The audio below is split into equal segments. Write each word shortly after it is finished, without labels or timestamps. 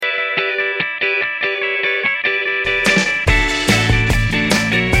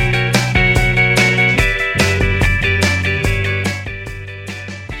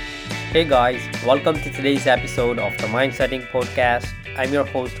Hey guys, welcome to today's episode of the Mind Setting Podcast. I'm your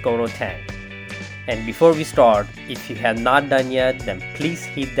host Gaurav Tang. And before we start, if you have not done yet, then please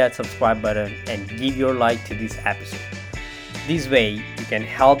hit that subscribe button and give your like to this episode. This way, you can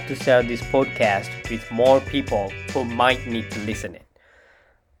help to share this podcast with more people who might need to listen it.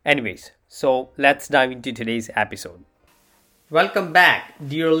 Anyways, so let's dive into today's episode. Welcome back,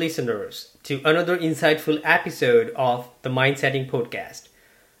 dear listeners, to another insightful episode of the Mind Setting Podcast.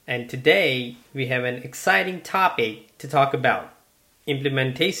 And today we have an exciting topic to talk about: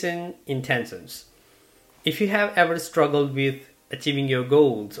 implementation intentions. If you have ever struggled with achieving your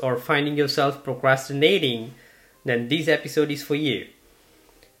goals or finding yourself procrastinating, then this episode is for you.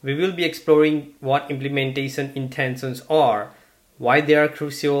 We will be exploring what implementation intentions are, why they are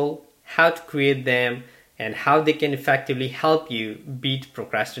crucial, how to create them, and how they can effectively help you beat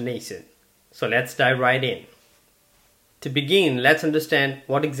procrastination. So let's dive right in. To begin, let's understand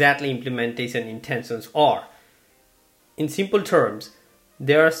what exactly implementation intentions are. In simple terms,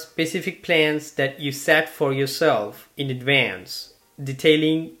 there are specific plans that you set for yourself in advance,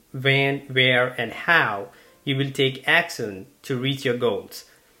 detailing when, where, and how you will take action to reach your goals.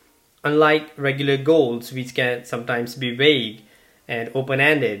 Unlike regular goals, which can sometimes be vague and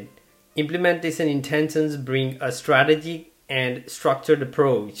open-ended, implementation intentions bring a strategic and structured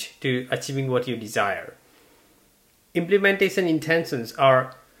approach to achieving what you desire. Implementation intentions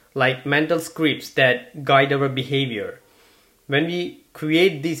are like mental scripts that guide our behavior. When we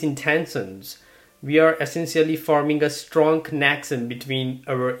create these intentions, we are essentially forming a strong connection between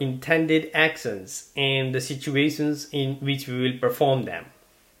our intended actions and the situations in which we will perform them.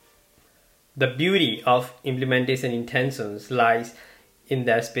 The beauty of implementation intentions lies in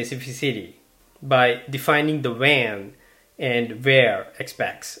their specificity. By defining the when and where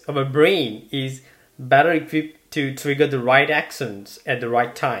aspects, our brain is better equipped to trigger the right actions at the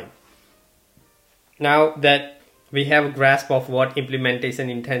right time. Now that we have a grasp of what implementation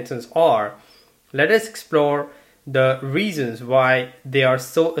intentions are, let us explore the reasons why they are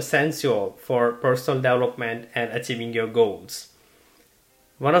so essential for personal development and achieving your goals.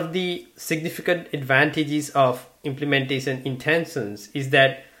 One of the significant advantages of implementation intentions is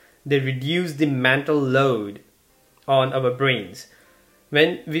that they reduce the mental load on our brains.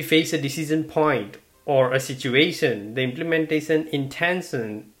 When we face a decision point or a situation, the implementation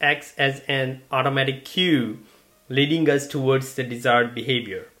intention acts as an automatic cue leading us towards the desired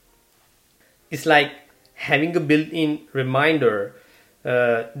behavior. It's like having a built-in reminder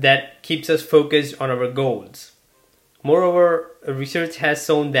that keeps us focused on our goals. Moreover, research has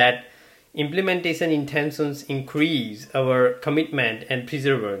shown that implementation intentions increase our commitment and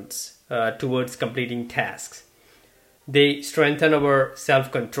perseverance towards completing tasks. They strengthen our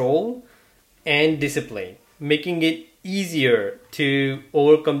self-control and discipline, making it easier to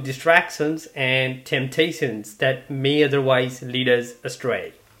overcome distractions and temptations that may otherwise lead us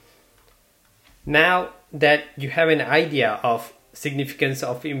astray. Now that you have an idea of significance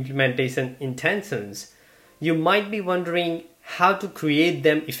of implementation intentions, you might be wondering how to create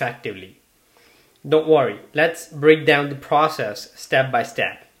them effectively. Don't worry, let's break down the process step by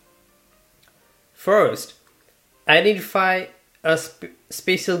step. First, identify a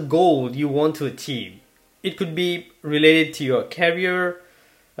special goal you want to achieve. It could be related to your career,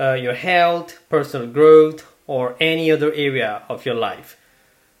 your health, personal growth, or any other area of your life.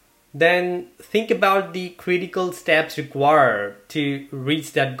 Then think about the critical steps required to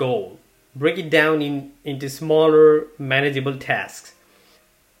reach that goal. Break it down into smaller, manageable tasks.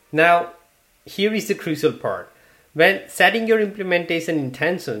 Now, here is the crucial part. When setting your implementation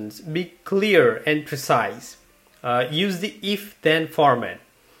intentions, be clear and precise. Use the if-then format.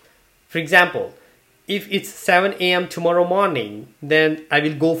 For example, if it's 7 a.m. tomorrow morning, then I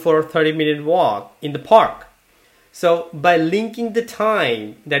will go for a 30-minute walk in the park. So by linking the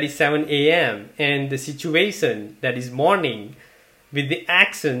time, that is 7 a.m., and the situation, that is morning, with the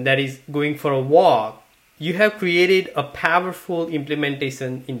action, that is going for a walk, you have created a powerful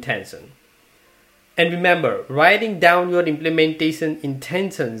implementation intention. And remember, writing down your implementation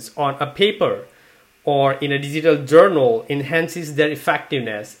intentions on a paper or in a digital journal enhances their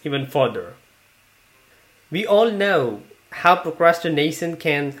effectiveness even further. We all know how procrastination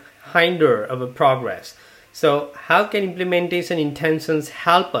can hinder our progress. So how can implementation intentions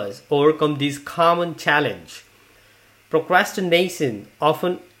help us overcome this common challenge? Procrastination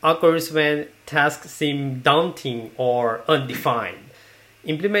often occurs when tasks seem daunting or undefined.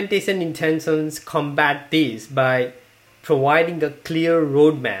 Implementation intentions combat this by providing a clear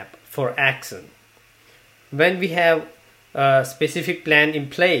roadmap for action. When we have a specific plan in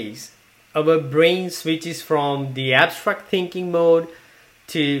place, our brain switches from the abstract thinking mode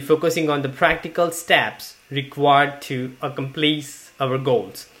to focusing on the practical steps required to accomplish our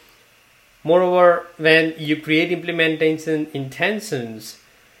goals. Moreover, when you create implementation intentions,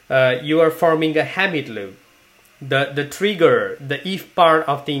 you are forming a habit loop. The trigger, the if part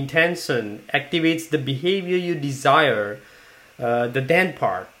of the intention activates the behavior you desire, the then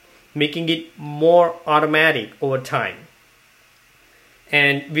part, making it more automatic over time.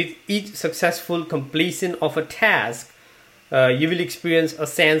 And with each successful completion of a task, you will experience a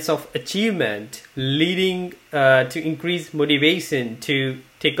sense of achievement, leading to increased motivation to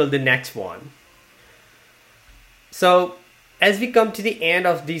tackle the next one. So, as we come to the end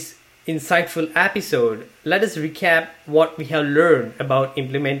of this insightful episode, let us recap what we have learned about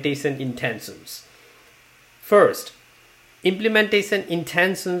implementation intentions. First, implementation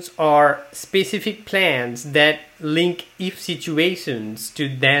intentions are specific plans that link if situations to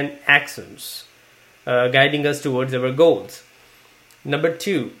then actions, guiding us towards our goals. Number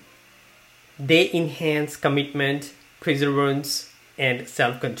two, they enhance commitment, perseverance, and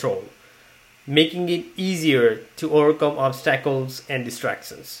self-control, making it easier to overcome obstacles and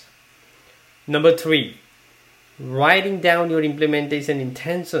distractions. Number three, writing down your implementation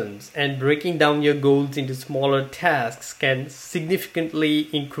intentions and breaking down your goals into smaller tasks can significantly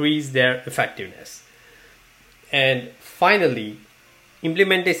increase their effectiveness. And finally,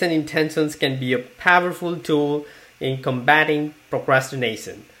 implementation intentions can be a powerful tool in combating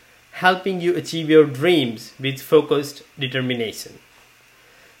procrastination, helping you achieve your dreams with focused determination.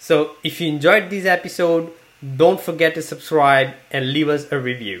 So, if you enjoyed this episode, don't forget to subscribe and leave us a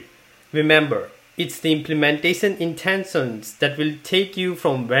review. Remember, it's the implementation intentions that will take you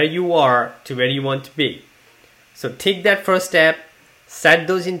from where you are to where you want to be. So take that first step, set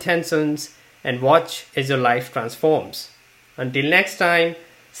those intentions, and watch as your life transforms. Until next time,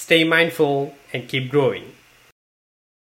 stay mindful and keep growing.